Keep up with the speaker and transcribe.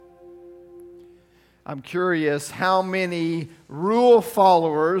I'm curious how many rule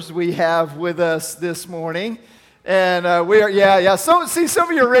followers we have with us this morning. And we are, yeah. Some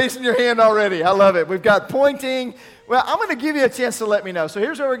of you are raising your hand already. I love it. We've got pointing. Well, I'm going to give you a chance to let me know. So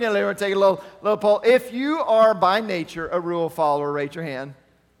here's what we're going to do. We're going to take a little poll. If you are by nature a rule follower, raise your hand.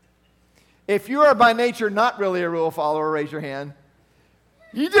 If you are by nature not really a rule follower, raise your hand.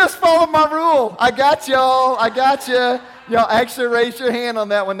 You just followed my rule. I got y'all. I got you. Y'all actually raise your hand on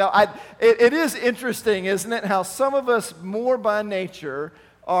that one. No, it is interesting, isn't it, how some of us more by nature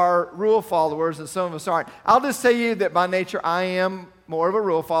are rule followers and some of us aren't. I'll just tell you that by nature I am more of a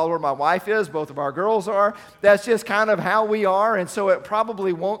rule follower. My wife is. Both of our girls are. That's just kind of how we are, and so it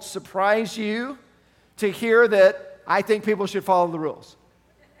probably won't surprise you to hear that I think people should follow the rules.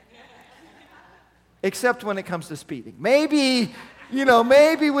 Except when it comes to speeding. Maybe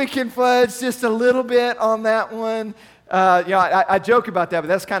we can fudge just a little bit on that one. I joke about that, but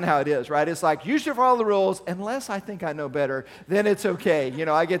that's kind of how it is, right? It's like, you should follow the rules unless I think I know better. Then it's okay.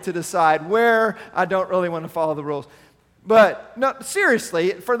 I get to decide where I don't really want to follow the rules. But no,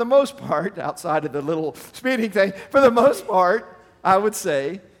 seriously, for the most part, outside of the little speeding thing, for the most part, I would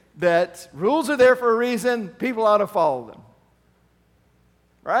say that rules are there for a reason. People ought to follow them.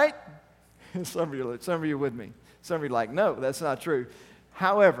 Right? Some of you are with me. Some of you are like, no, that's not true.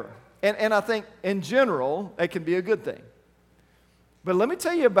 However, and I think in general, it can be a good thing. But let me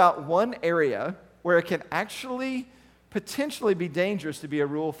tell you about one area where it can actually potentially be dangerous to be a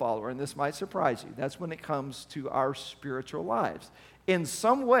rule follower, and this might surprise you. That's when it comes to our spiritual lives. In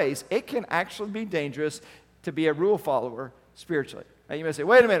some ways, it can actually be dangerous to be a rule follower spiritually. Now you may say,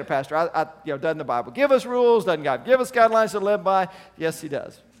 wait a minute, Pastor, doesn't the Bible give us rules? Doesn't God give us guidelines to live by? Yes, He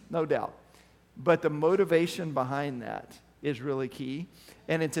does, no doubt. But the motivation behind that is really key.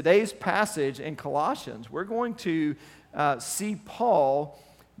 And in today's passage in Colossians, we're going to see Paul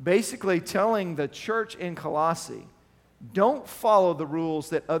basically telling the church in Colossae, don't follow the rules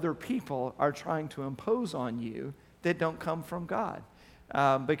that other people are trying to impose on you that don't come from God.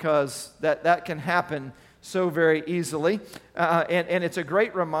 Because that can happen so very easily. And it's a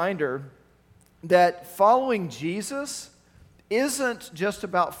great reminder that following Jesus isn't just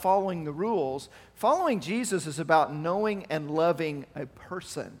about following the rules. Following Jesus is about knowing and loving a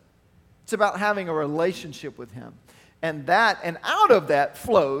person. It's about having a relationship with Him. And out of that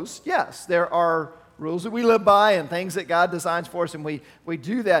flows, yes, there are rules that we live by and things that God designs for us, and we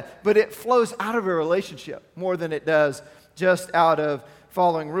do that, but it flows out of a relationship more than it does just out of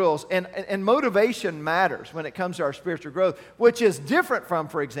following rules. And motivation matters when it comes to our spiritual growth, which is different from,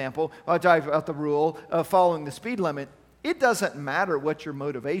 for example, I'll talk about the rule of following the speed limit. It doesn't matter what your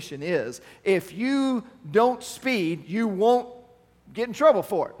motivation is. If you don't speed, you won't get in trouble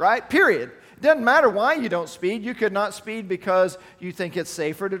for it, right? Period. It doesn't matter why you don't speed. You could not speed because you think it's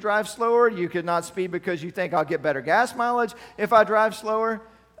safer to drive slower. You could not speed because you think I'll get better gas mileage if I drive slower.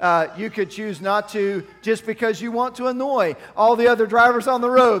 You could choose not to just because you want to annoy all the other drivers on the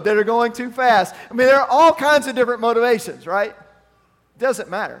road that are going too fast. I mean, there are all kinds of different motivations, right? It doesn't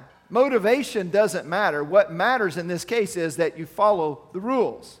matter. Motivation doesn't matter. What matters in this case is that you follow the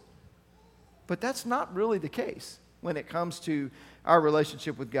rules. But that's not really the case when it comes to our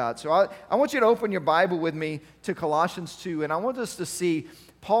relationship with God. So I want you to open your Bible with me to Colossians 2, and I want us to see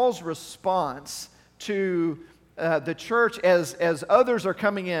Paul's response to the church as others are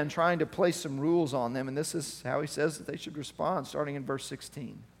coming in trying to place some rules on them. And this is how he says that they should respond, starting in verse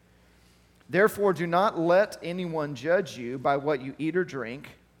 16. Therefore, do not let anyone judge you by what you eat or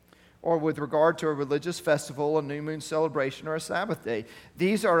drink, or with regard to a religious festival, a new moon celebration, or a Sabbath day.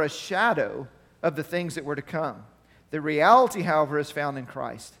 These are a shadow of the things that were to come. The reality, however, is found in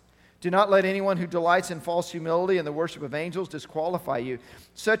Christ. Do not let anyone who delights in false humility and the worship of angels disqualify you.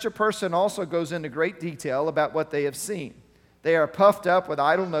 Such a person also goes into great detail about what they have seen. They are puffed up with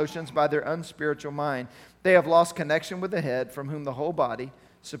idle notions by their unspiritual mind. They have lost connection with the head, from whom the whole body,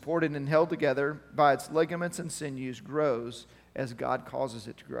 supported and held together by its ligaments and sinews, grows as God causes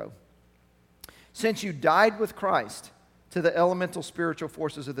it to grow. Since you died with Christ to the elemental spiritual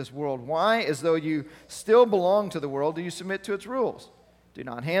forces of this world, why, as though you still belong to the world, do you submit to its rules? Do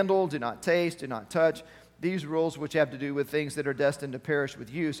not handle, do not taste, do not touch. These rules, which have to do with things that are destined to perish with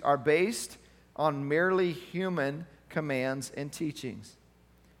use, are based on merely human commands and teachings.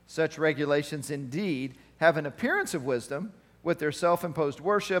 Such regulations indeed have an appearance of wisdom with their self-imposed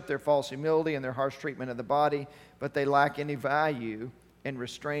worship, their false humility, and their harsh treatment of the body, but they lack any value in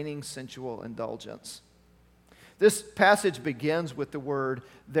restraining sensual indulgence. This passage begins with the word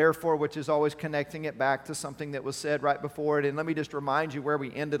therefore, which is always connecting it back to something that was said right before it. And let me just remind you where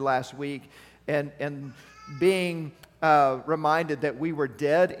we ended last week and being reminded that we were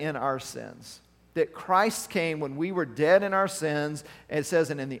dead in our sins. that Christ came when we were dead in our sins, and it says,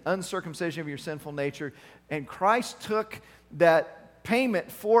 and in the uncircumcision of your sinful nature, and Christ took that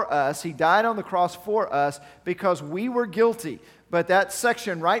payment for us. He died on the cross for us because we were guilty. But that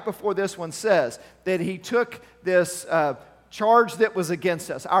section right before this one says that he took this charge that was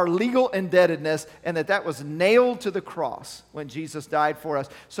against us, our legal indebtedness, and that was nailed to the cross when Jesus died for us.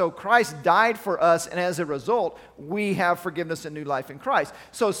 So Christ died for us, and as a result, we have forgiveness and new life in Christ.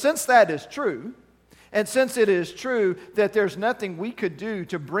 So since that is true, and since it is true that there's nothing we could do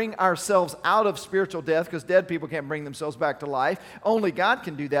to bring ourselves out of spiritual death, because dead people can't bring themselves back to life, only God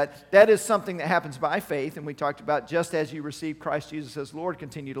can do that. That is something that happens by faith, and we talked about just as you receive Christ Jesus as Lord,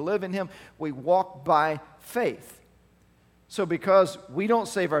 continue to live in Him, we walk by faith. So because we don't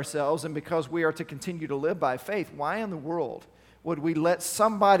save ourselves and because we are to continue to live by faith, why in the world would we let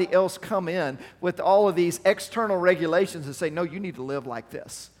somebody else come in with all of these external regulations and say, no, you need to live like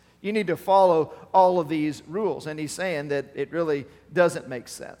this? You need to follow all of these rules. And he's saying that it really doesn't make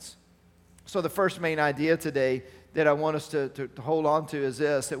sense. So the first main idea today that I want us to hold on to is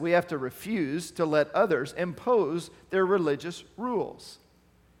this, that we have to refuse to let others impose their religious rules.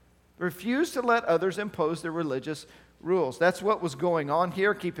 Refuse to let others impose their religious rules. That's what was going on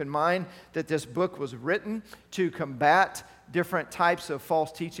here. Keep in mind that this book was written to combat different types of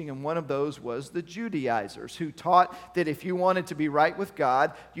false teaching, and one of those was the Judaizers, who taught that if you wanted to be right with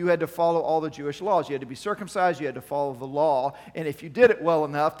God, you had to follow all the Jewish laws. You had to be circumcised, you had to follow the law, and if you did it well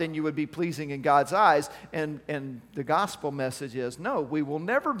enough, then you would be pleasing in God's eyes. And the gospel message is, no, we will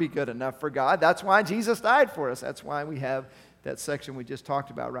never be good enough for God. That's why Jesus died for us. That's why we have that section we just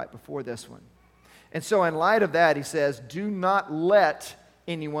talked about right before this one. And so in light of that, he says, do not let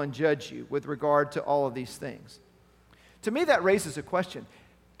anyone judge you with regard to all of these things. To me, that raises a question.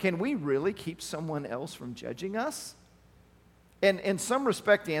 Can we really keep someone else from judging us? And in some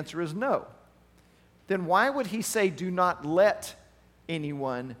respect, the answer is no. Then why would he say, do not let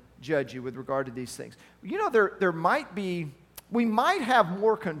anyone judge you with regard to these things? You know, there might be, we might have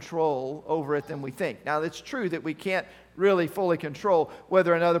more control over it than we think. Now, it's true that we can't really fully control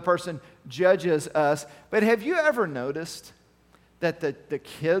whether another person judges us. But have you ever noticed that the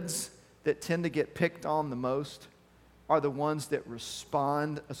kids that tend to get picked on the most are the ones that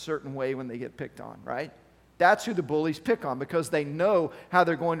respond a certain way when they get picked on, right? That's who the bullies pick on, because they know how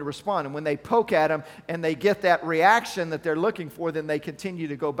they're going to respond. And when they poke at them and they get that reaction that they're looking for, then they continue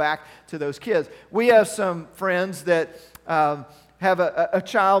to go back to those kids. We have some friends that have a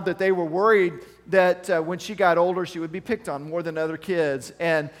child that they were worried that when she got older, she would be picked on more than other kids.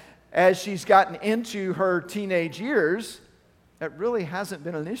 And as she's gotten into her teenage years, that really hasn't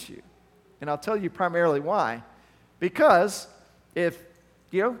been an issue. And I'll tell you primarily why. Because if,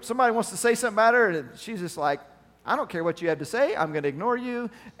 somebody wants to say something about her, and she's just like, I don't care what you have to say, I'm going to ignore you,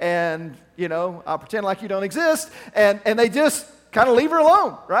 and, I'll pretend like you don't exist, and they just kind of leave her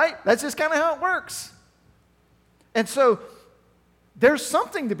alone, right? That's just kind of how it works. And so there's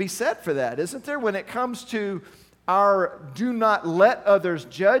something to be said for that, isn't there, when it comes to our do not let others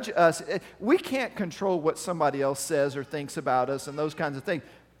judge us. We can't control what somebody else says or thinks about us and those kinds of things,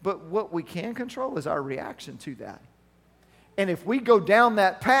 but what we can control is our reaction to that. And if we go down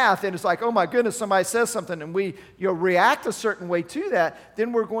that path and it's like, oh my goodness, somebody says something and we react a certain way to that,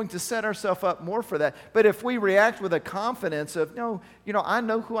 then we're going to set ourselves up more for that. But if we react with a confidence of, no, I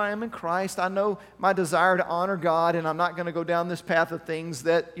know who I am in Christ, I know my desire to honor God, and I'm not going to go down this path of things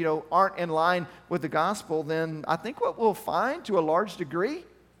that, aren't in line with the gospel, then I think what we'll find to a large degree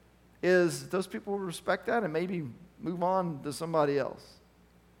is those people will respect that and maybe move on to somebody else.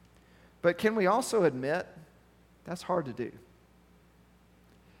 But can we also admit that's hard to do?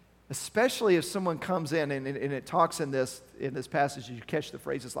 Especially if someone comes in, and it talks in this passage, you catch the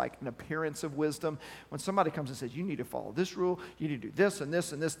phrases like an appearance of wisdom. When somebody comes and says, you need to follow this rule, you need to do this and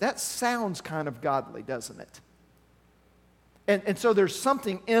this and this, that sounds kind of godly, doesn't it? And so there's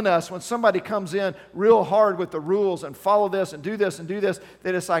something in us when somebody comes in real hard with the rules and follow this and do this and do this,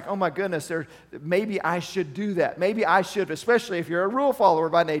 that it's like, oh my goodness, maybe I should do that. Maybe I should, especially if you're a rule follower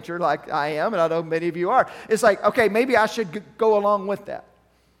by nature like I am, and I know many of you are. It's like, okay, maybe I should go along with that.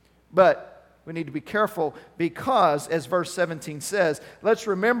 But we need to be careful because, as verse 17 says, let's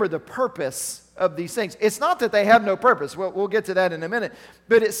remember the purpose of these things. It's not that they have no purpose. We'll get to that in a minute.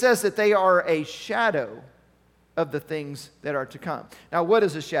 But it says that they are a shadow of the things that are to come. Now, what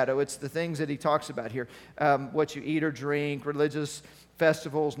is a shadow? It's the things that he talks about here. What you eat or drink, religious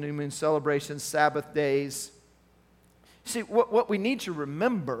festivals, new moon celebrations, Sabbath days. See, what we need to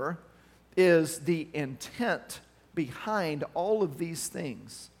remember is the intent behind all of these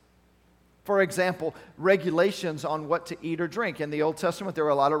things. For example, regulations on what to eat or drink. In the Old Testament, there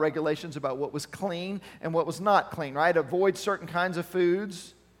were a lot of regulations about what was clean and what was not clean, right? Avoid certain kinds of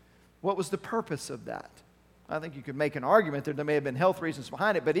foods. What was the purpose of that? I think you could make an argument that there may have been health reasons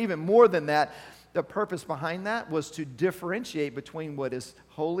behind it, but even more than that, the purpose behind that was to differentiate between what is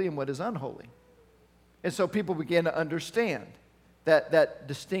holy and what is unholy. And so people began to understand that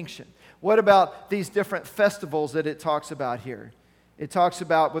distinction. What about these different festivals that it talks about here? It talks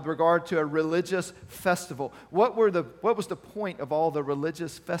about with regard to a religious festival. What was the point of all the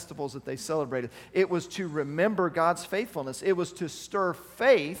religious festivals that they celebrated? It was to remember God's faithfulness. It was to stir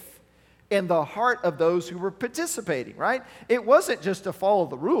faith in the heart of those who were participating, right? It wasn't just to follow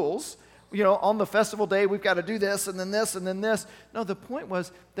the rules. You know, on the festival day, we've got to do this, and then this, and then this. No, the point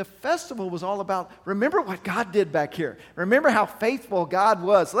was the festival was all about, remember what God did back here. Remember how faithful God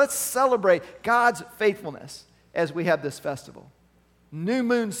was. Let's celebrate God's faithfulness as we have this festival. New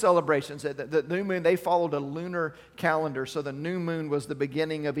moon celebrations. The new moon, they followed a lunar calendar. So the new moon was the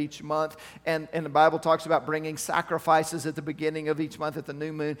beginning of each month. And the Bible talks about bringing sacrifices at the beginning of each month at the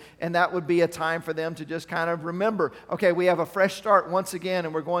new moon. And that would be a time for them to just kind of remember, okay, we have a fresh start once again,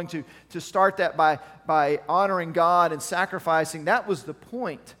 and we're going to start that by honoring God and sacrificing. That was the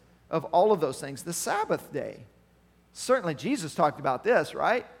point of all of those things. The Sabbath day. Certainly Jesus talked about this,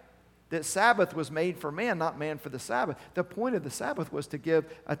 right? That Sabbath was made for man, not man for the Sabbath. The point of the Sabbath was to give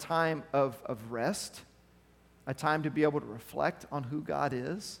a time of rest, a time to be able to reflect on who God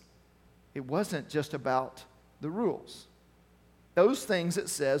is. It wasn't just about the rules. Those things, it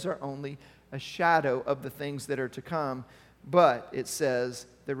says, are only a shadow of the things that are to come, but it says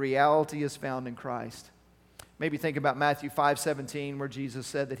the reality is found in Christ. Maybe think about Matthew 5:17, where Jesus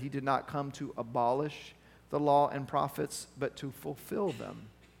said that he did not come to abolish the law and prophets, but to fulfill them.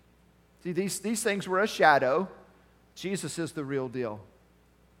 See, these things were a shadow. Jesus is the real deal.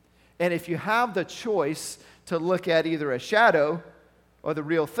 And if you have the choice to look at either a shadow or the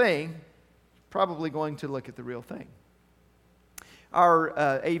real thing, you're probably going to look at the real thing. Our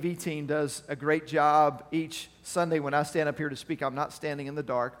AV team does a great job each Sunday when I stand up here to speak. I'm not standing in the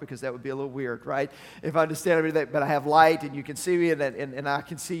dark because that would be a little weird, right? If I just stand up here, but I have light and you can see me and I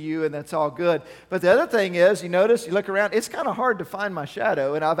can see you, and that's all good. But the other thing is, you notice, you look around, it's kind of hard to find my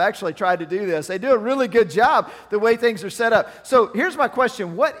shadow, and I've actually tried to do this. They do a really good job the way things are set up. So here's my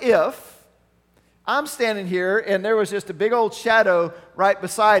question. What if I'm standing here and there was just a big old shadow right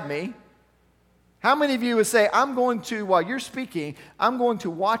beside me? How many of you would say, I'm going to, while you're speaking, I'm going to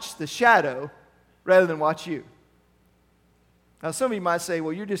watch the shadow rather than watch you? Now, some of you might say,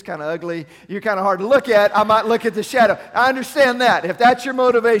 well, you're just kind of ugly. You're kind of hard to look at. I might look at the shadow. I understand that. If that's your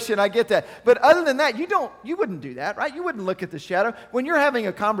motivation, I get that. But other than that, you wouldn't do that, right? You wouldn't look at the shadow. When you're having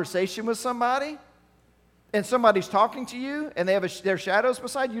a conversation with somebody and somebody's talking to you and they have their shadows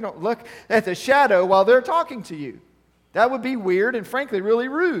beside you, you don't look at the shadow while they're talking to you. That would be weird and, frankly, really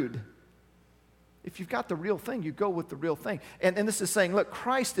rude. If you've got the real thing, you go with the real thing. And this is saying, look,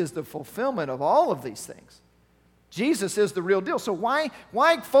 Christ is the fulfillment of all of these things. Jesus is the real deal. So why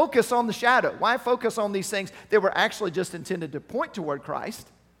focus on the shadow? Why focus on these things that were actually just intended to point toward Christ?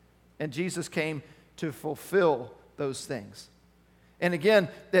 And Jesus came to fulfill those things. And again,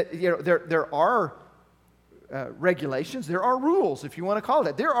 there are regulations, there are rules, if you want to call it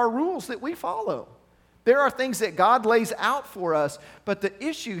that. There are rules that we follow. There are things that God lays out for us. But the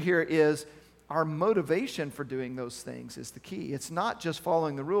issue here is, our motivation for doing those things is the key. It's not just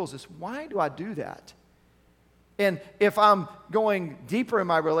following the rules. It's why do I do that? And if I'm going deeper in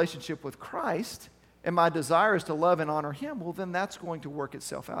my relationship with Christ and my desire is to love and honor Him, well, then that's going to work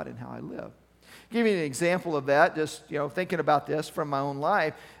itself out in how I live. Give you an example of that, just thinking about this from my own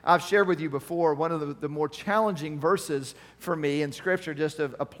life. I've shared with you before one of the more challenging verses for me in Scripture, just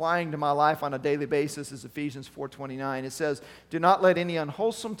of applying to my life on a daily basis, is Ephesians 4:29. It says, "Do not let any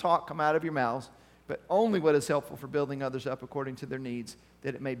unwholesome talk come out of your mouths, but only what is helpful for building others up according to their needs,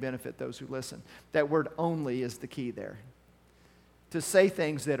 that it may benefit those who listen." That word "only" is the key there. To say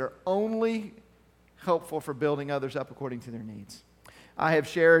things that are only helpful for building others up according to their needs. I have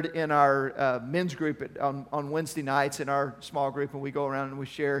shared in our men's group on Wednesday nights in our small group, and we go around and we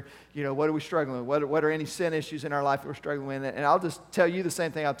share, what are we struggling with? What are any sin issues in our life that we're struggling with? And I'll just tell you the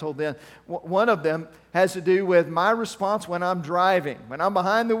same thing I told them. One of them has to do with my response when I'm driving. When I'm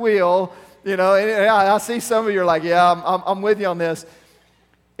behind the wheel, and I see some of you are like, yeah, I'm with you on this.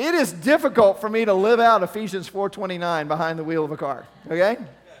 It is difficult for me to live out Ephesians 4:29 behind the wheel of a car, okay?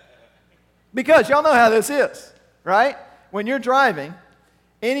 Because y'all know how this is, right? When you're driving,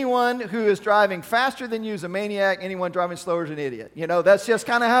 anyone who is driving faster than you is a maniac. Anyone driving slower is an idiot. That's just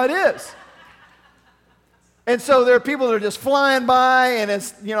kind of how it is. And so there are people that are just flying by, and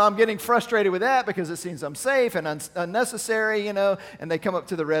it's, I'm getting frustrated with that because it seems unsafe and unnecessary, and they come up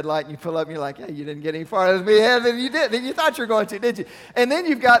to the red light and you pull up and you're like, hey, you didn't get any farther than me, and you did, and you thought you were going to, did you? And then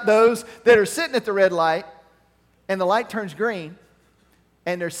you've got those that are sitting at the red light and the light turns green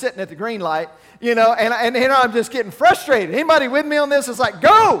and they're sitting at the green light, and I'm just getting frustrated. Anybody with me on this? It's like,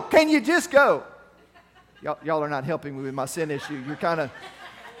 go! Can you just go? Y'all are not helping me with my sin issue. You're kind of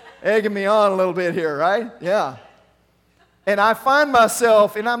egging me on a little bit here, right? Yeah. And I find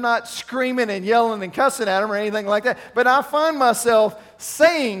myself, and I'm not screaming and yelling and cussing at them or anything like that, but I find myself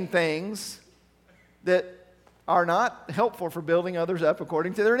saying things that are not helpful for building others up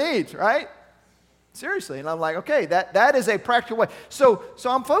according to their needs, right? Seriously. And I'm like, okay, that is a practical way. So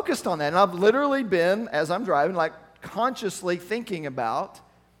I'm focused on that. And I've literally been, as I'm driving, like consciously thinking about,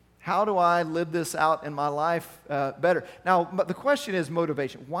 how do I live this out in my life better? Now, but the question is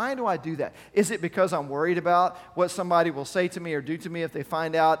motivation. Why do I do that? Is it because I'm worried about what somebody will say to me or do to me if they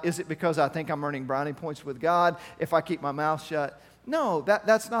find out? Is it because I think I'm earning brownie points with God if I keep my mouth shut? No,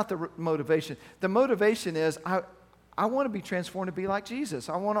 that's not the motivation. The motivation is I want to be transformed to be like Jesus.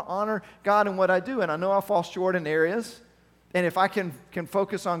 I want to honor God in what I do, and I know I fall short in areas. And if I can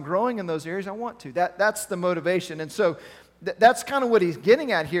focus on growing in those areas, I want to. That's the motivation. And so that's kind of what he's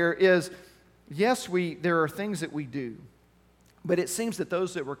getting at here is, yes, there are things that we do, but it seems that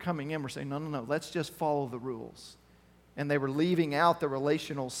those that were coming in were saying, no, let's just follow the rules. And they were leaving out the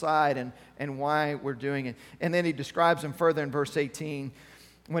relational side and why we're doing it. And then he describes them further in verse 18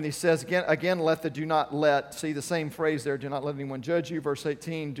 when he says, again, see the same phrase there, do not let anyone judge you. Verse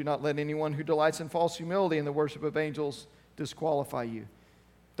 18, do not let anyone who delights in false humility and the worship of angels disqualify you.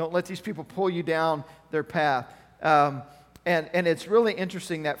 Don't let these people pull you down their path. And it's really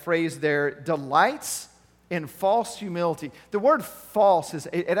interesting, that phrase there, delights in false humility. The word false,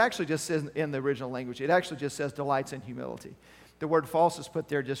 it actually just says in the original language, it actually just says delights in humility. The word false is put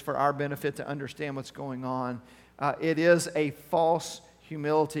there just for our benefit to understand what's going on. It is a false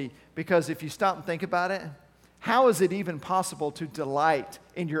humility because if you stop and think about it, how is it even possible to delight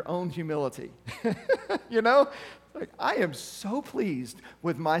in your own humility? Like, I am so pleased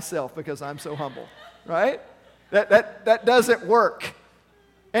with myself because I'm so humble, right? That doesn't work.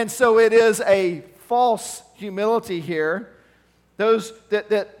 And so it is a false humility here. Those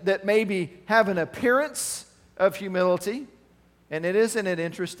that maybe have an appearance of humility. And isn't it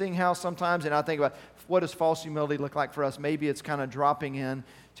interesting how sometimes, and I think about what does false humility look like for us? Maybe it's kind of dropping in,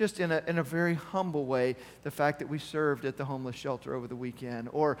 just in a very humble way, the fact that we served at the homeless shelter over the weekend,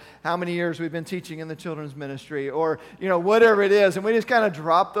 or how many years we've been teaching in the children's ministry, or whatever it is, and we just kind of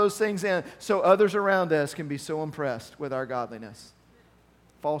drop those things in so others around us can be so impressed with our godliness.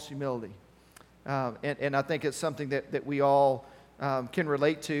 False humility. And I think it's something that we all can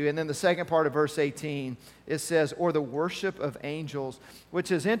relate to. And then the second part of verse 18, it says, or the worship of angels, which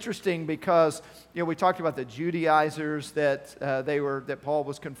is interesting because, we talked about the Judaizers that Paul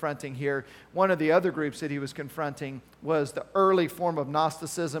was confronting here. One of the other groups that he was confronting was the early form of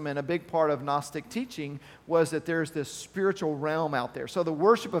Gnosticism, and a big part of Gnostic teaching was that there's this spiritual realm out there. So the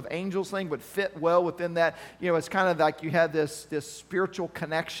worship of angels thing would fit well within that. It's kind of like you had this spiritual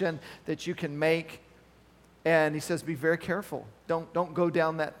connection that you can make. And he says, be very careful. Don't go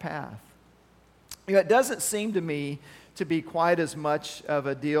down that path. It doesn't seem to me to be quite as much of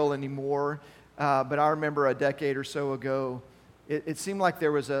a deal anymore. But I remember a decade or so ago, it seemed like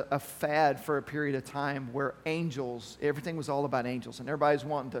there was a fad for a period of time where everything was all about angels. And everybody's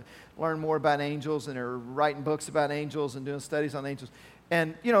wanting to learn more about angels, and they're writing books about angels and doing studies on angels.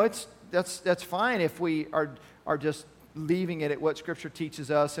 And, that's fine if we are just leaving it at what Scripture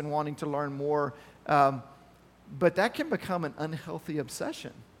teaches us and wanting to learn more. But that can become an unhealthy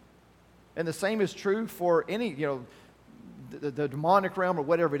obsession. And the same is true for any, the demonic realm or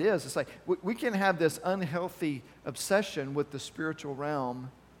whatever it is. It's like we can have this unhealthy obsession with the spiritual realm,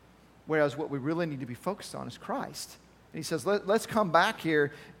 whereas what we really need to be focused on is Christ. And he says, let's come back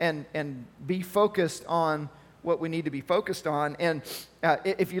here and be focused on what we need to be focused on. And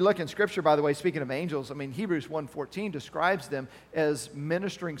if you look in Scripture, by the way, speaking of angels, Hebrews 1:14 describes them as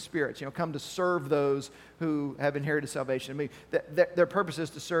ministering spirits, come to serve those who have inherited salvation. Their purpose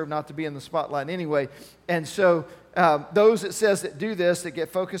is to serve, not to be in the spotlight anyway. And so those, it says, that do this, that get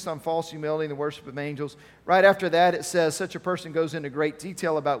focused on false humility and the worship of angels, right after that it says such a person goes into great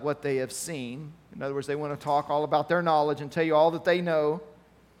detail about what they have seen. In other words, they want to talk all about their knowledge and tell you all that they know.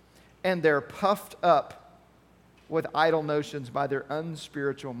 And they're puffed up with idle notions by their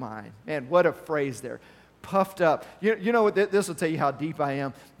unspiritual mind. Man, what a phrase there. Puffed up. You know what? This will tell you how deep I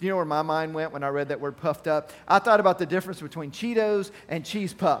am. Do you know where my mind went when I read that word puffed up? I thought about the difference between Cheetos and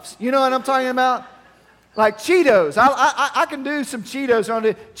cheese puffs. You know what I'm talking about? Like Cheetos. I can do some Cheetos on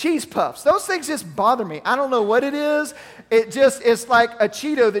the cheese puffs. Those things just bother me. I don't know what it is. It's like a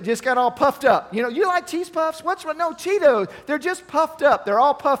Cheeto that just got all puffed up. You know, you like cheese puffs? What's wrong? No, Cheetos. They're just puffed up. They're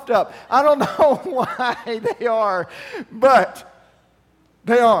all puffed up. I don't know why they are, but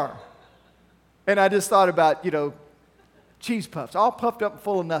they are. And I just thought about, cheese puffs, all puffed up and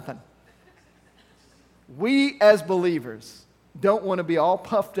full of nothing. We as believers don't want to be all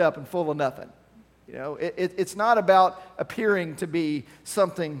puffed up and full of nothing. It's not about appearing to be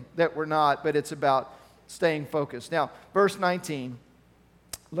something that we're not, but it's about staying focused. Now, verse 19,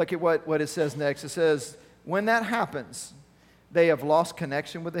 look at what it says next. It says, when that happens, they have lost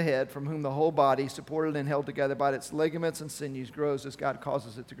connection with the head, from whom the whole body, supported and held together by its ligaments and sinews, grows as God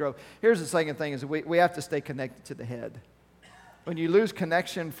causes it to grow. Here's the second thing, is that we have to stay connected to the head. When you lose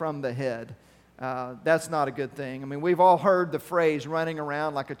connection from the head, that's not a good thing. I mean, we've all heard the phrase running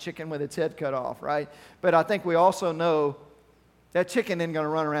around like a chicken with its head cut off, right? But I think we also know that chicken isn't going to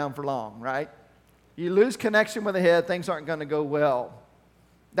run around for long, right? You lose connection with the head, things aren't going to go well.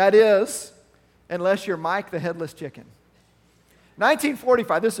 That is, unless you're Mike the headless chicken.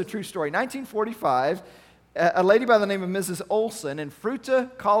 1945, this is a true story. 1945, a lady by the name of Mrs. Olson in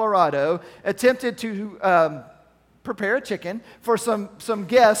Fruita, Colorado, attempted to prepare a chicken for some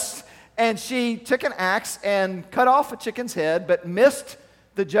guests. And she took an axe and cut off a chicken's head, but missed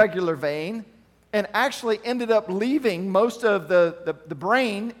the jugular vein and actually ended up leaving most of the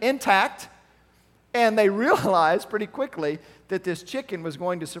brain intact. And they realized pretty quickly that this chicken was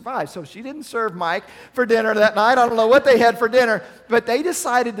going to survive. So she didn't serve Mike for dinner that night. I don't know what they had for dinner, but they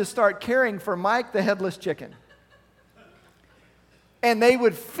decided to start caring for Mike the headless chicken. And they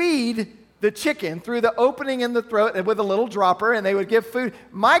would feed the chicken through the opening in the throat with a little dropper, and they would give food.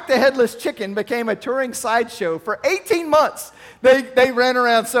 Mike the headless chicken became a touring sideshow for 18 months. They ran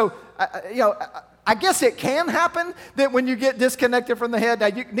around. So, I guess it can happen that when you get disconnected from the head. Now,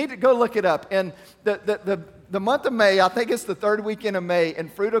 you need to go look it up. And the month of May, I think it's the third weekend of May, in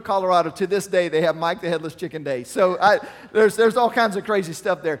Fruita, Colorado, to this day, they have Mike the Headless Chicken Day. So there's all kinds of crazy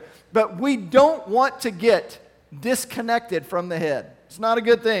stuff there. But we don't want to get disconnected from the head. It's not a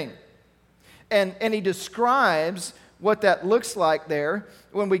good thing. And he describes what that looks like there.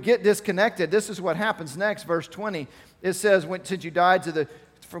 When we get disconnected, this is what happens next. Verse 20, it says, since you died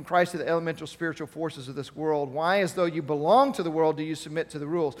from Christ to the elemental spiritual forces of this world, why, as though you belong to the world, do you submit to the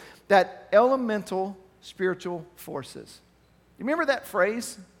rules? That elemental spiritual forces. You remember that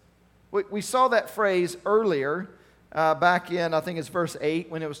phrase? We saw that phrase earlier back in, I think it's verse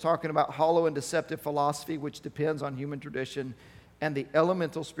 8, when it was talking about hollow and deceptive philosophy, which depends on human tradition, and the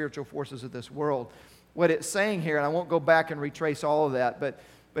elemental spiritual forces of this world. What it's saying here, and I won't go back and retrace all of that,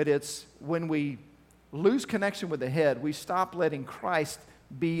 but it's when we lose connection with the head, we stop letting Christ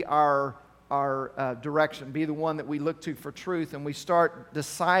be our direction, be the one that we look to for truth, and we start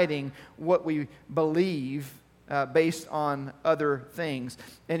deciding what we believe based on other things.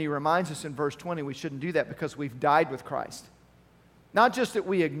 And he reminds us in verse 20 we shouldn't do that because we've died with Christ. Not just that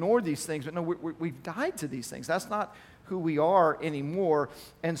we ignore these things, but no, we've died to these things. That's not who we are anymore.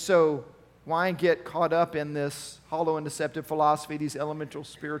 And so why get caught up in this hollow and deceptive philosophy, these elemental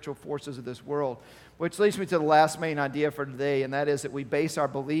spiritual forces of this world? Which leads me to the last main idea for today, and that is that we base our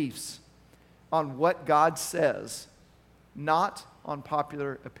beliefs on what God says, not on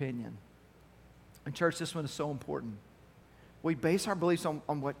popular opinion. And church, this one is so important. We base our beliefs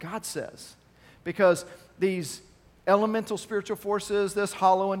on what God says. Because these elemental spiritual forces, this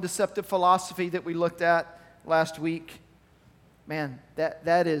hollow and deceptive philosophy that we looked at last week, man, that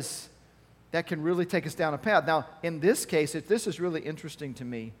can really take us down a path. Now, in this case, this is really interesting to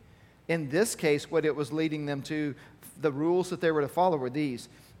me. In this case, what it was leading them to, the rules that they were to follow were these: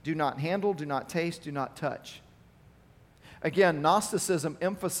 do not handle, do not taste, do not touch. Again, Gnosticism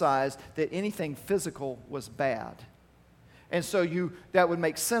emphasized that anything physical was bad. And so that would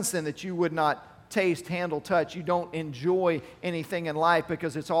make sense then that you would not taste, handle, touch. You don't enjoy anything in life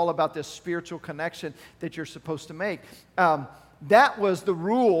because it's all about this spiritual connection that you're supposed to make. That was the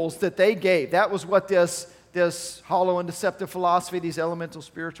rules that they gave. That was what this hollow and deceptive philosophy, these elemental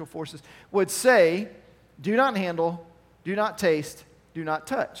spiritual forces, would say: do not handle, do not taste, do not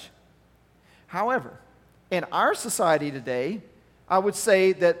touch. However, in our society today, I would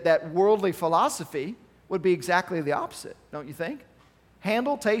say that worldly philosophy would be exactly the opposite, don't you think?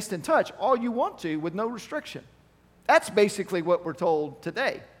 Handle, taste, and touch all you want to with no restriction. That's basically what we're told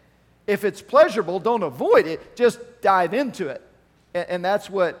today. If it's pleasurable, don't avoid it, just dive into it. And that's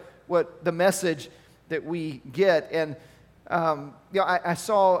what the message that we get. And I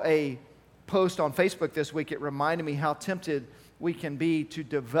saw a post on Facebook this week. It reminded me how tempted we can be to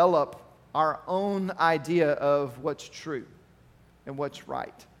develop our own idea of what's true and what's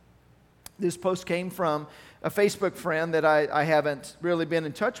right. This post came from a Facebook friend that I haven't really been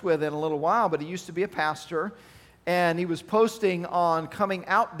in touch with in a little while, but he used to be a pastor, and he was posting on Coming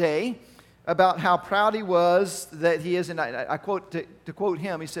Out Day about how proud he was that he is, and I quote, to quote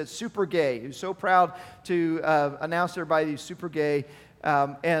him, he said, super gay. He was so proud to announce to everybody he's super gay.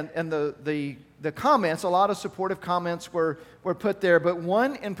 And the comments, a lot of supportive comments were put there, but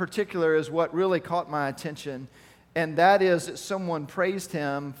one in particular is what really caught my attention, and that is that someone praised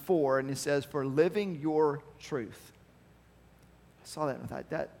him for, and he says, for living your truth. I saw that and I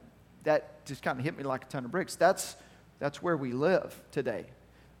thought, that just kind of hit me like a ton of bricks. That's where we live today.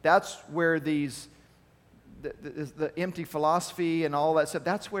 That's where the empty philosophy and all that stuff,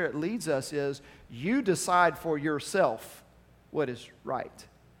 that's where it leads us, is you decide for yourself what is right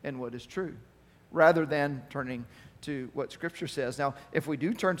and what is true, rather than turning to what Scripture says. Now, if we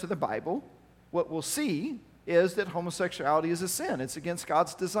do turn to the Bible, what we'll see is that homosexuality is a sin. It's against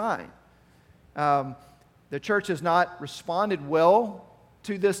God's design. The church has not responded well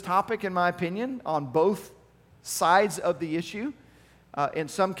to this topic, in my opinion, on both sides of the issue. In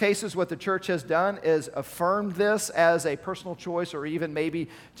some cases, what the church has done is affirmed this as a personal choice, or even maybe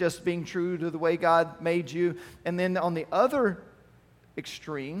just being true to the way God made you. And then on the other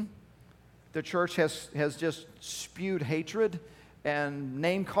extreme, the church has just spewed hatred and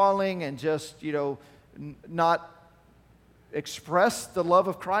name-calling and just, not expressed the love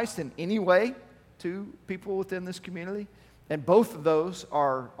of Christ in any way to people within this community. And both of those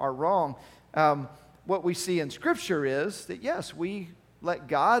are wrong. What we see in Scripture is that, yes, we let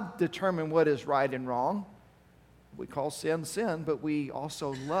God determine what is right and wrong. We call sin, sin, but we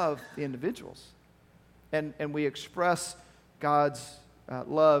also love the individuals. And we express God's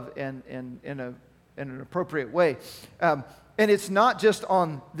love in an appropriate way. And it's not just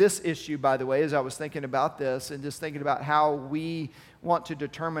on this issue, by the way, as I was thinking about this and just thinking about how we want to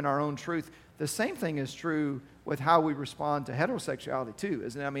determine our own truth. The same thing is true with how we respond to heterosexuality too,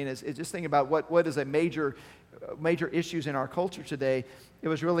 isn't it? I mean, it's just thinking about what is a major issues in our culture today. It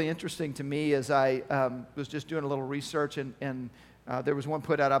was really interesting to me as I was just doing a little research, and there was one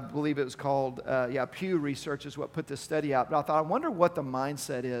put out, I believe it was called, Pew Research is what put this study out. But I thought, I wonder what the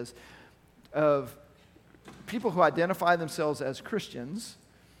mindset is of people who identify themselves as Christians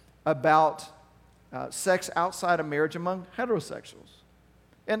about sex outside of marriage among heterosexuals.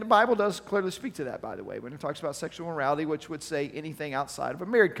 And the Bible does clearly speak to that, by the way, when it talks about sexual morality, which would say anything outside of a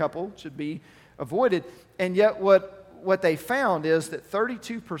married couple should be avoided. And yet what they found is that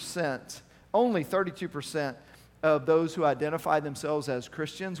only 32% of those who identify themselves as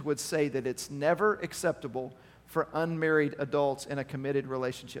Christians would say that it's never acceptable for unmarried adults in a committed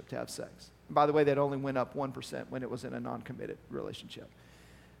relationship to have sex. And by the way, that only went up 1% when it was in a non-committed relationship.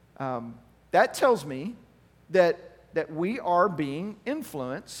 That tells me that we are being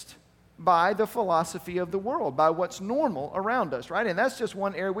influenced by the philosophy of the world, by what's normal around us, right? And that's just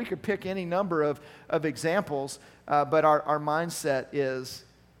one area. We could pick any number of examples, but our mindset is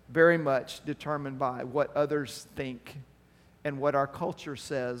very much determined by what others think and what our culture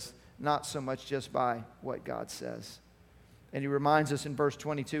says, not so much just by what God says. And he reminds us in verse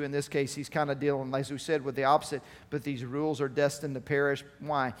 22, in this case, he's kind of dealing, as we said, with the opposite, but these rules are destined to perish.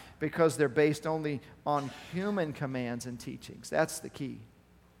 Why? Because they're based only on human commands and teachings. That's the key.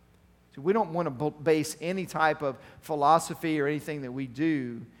 So we don't want to base any type of philosophy or anything that we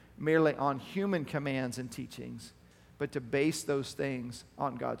do merely on human commands and teachings, but to base those things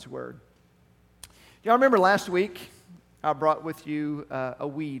on God's Word. Y'all remember last week, I brought with you a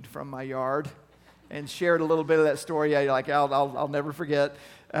weed from my yard and shared a little bit of that story. Yeah, you're like, I'll never forget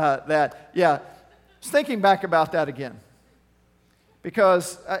that. Yeah, I was thinking back about that again.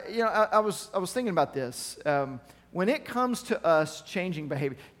 Because, I was thinking about this. When it comes to us changing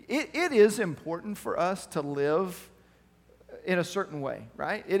behavior, it is important for us to live in a certain way,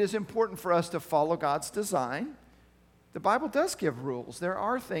 right? It is important for us to follow God's design. The Bible does give rules. There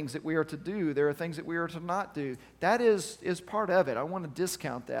are things that we are to do. There are things that we are to not do. That is part of it. I want to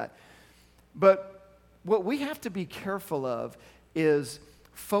discount that. But what we have to be careful of is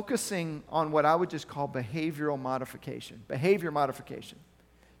focusing on what I would just call behavioral modification. Behavior modification.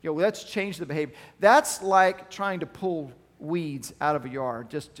 Let's change the behavior. That's like trying to pull weeds out of a yard,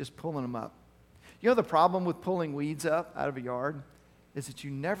 just pulling them up. The problem with pulling weeds up out of a yard is that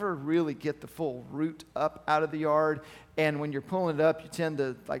you never really get the full root up out of the yard. And when you're pulling it up, you tend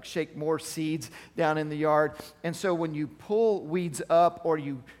to shake more seeds down in the yard. And so when you pull weeds up or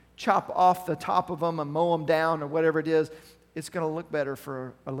you chop off the top of them and mow them down or whatever it is, it's going to look better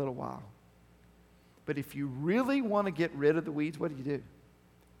for a little while. But if you really want to get rid of the weeds, what do?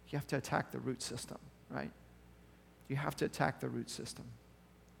 you have to attack the root system, right? You have to attack the root system.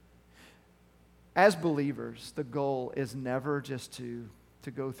 As believers, the goal is never just to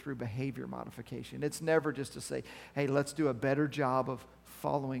go through behavior modification. It's never just to say, hey, let's do a better job of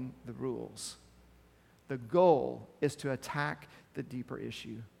following the rules. The goal is to attack the deeper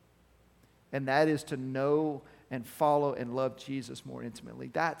issue. And that is to know and follow and love Jesus more intimately.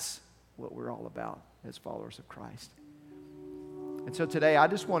 That's what we're all about as followers of Christ. And so today, I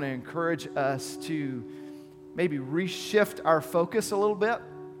just want to encourage us to maybe reshift our focus a little bit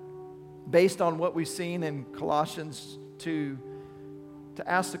based on what we've seen in Colossians 2, to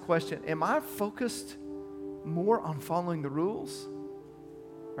ask the question, am I focused more on following the rules?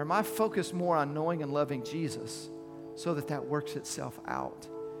 Or am I focused more on knowing and loving Jesus so that works itself out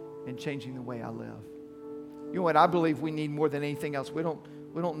in changing the way I live? You know what? I believe we need more than anything else. We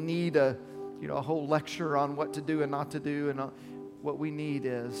don't need a whole lecture on what to do and not to do. And what we need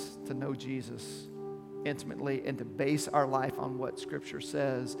is to know Jesus intimately and to base our life on what Scripture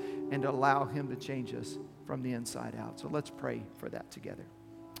says and to allow Him to change us from the inside out. So let's pray for that together.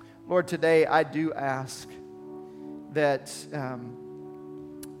 Lord, today I do ask that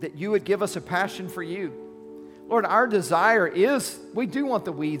you would give us a passion for you. Lord, our desire is, we do want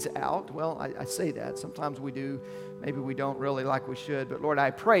the weeds out. Well, I say that. Sometimes we do. Maybe we don't really like we should. But Lord, I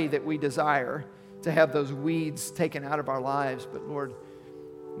pray that we desire to have those weeds taken out of our lives. But Lord,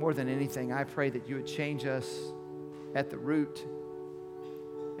 more than anything, I pray that you would change us at the root.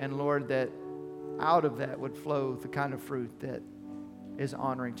 And Lord, that out of that would flow the kind of fruit that is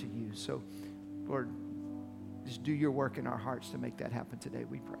honoring to you. So, Lord, just do your work in our hearts to make that happen today,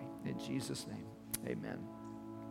 we pray. In Jesus' name, amen.